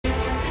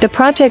The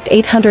Project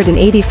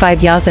 885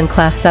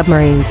 Yasen-class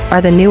submarines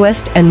are the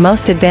newest and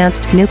most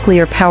advanced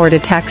nuclear-powered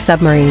attack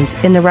submarines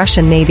in the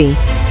Russian Navy.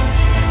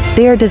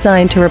 They are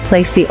designed to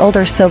replace the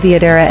older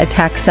Soviet-era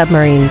attack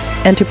submarines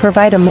and to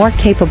provide a more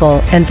capable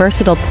and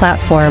versatile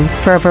platform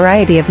for a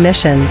variety of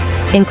missions,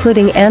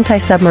 including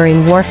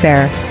anti-submarine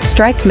warfare,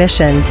 strike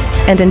missions,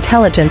 and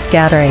intelligence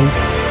gathering.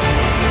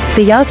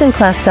 The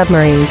Yasen-class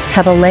submarines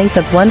have a length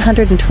of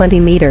 120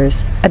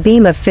 meters, a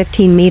beam of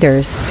 15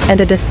 meters,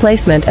 and a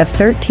displacement of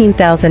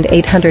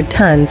 13,800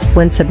 tons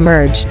when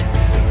submerged.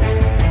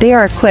 They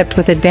are equipped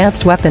with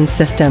advanced weapons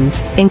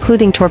systems,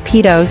 including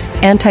torpedoes,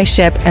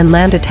 anti-ship and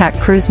land attack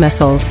cruise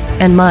missiles,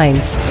 and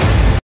mines.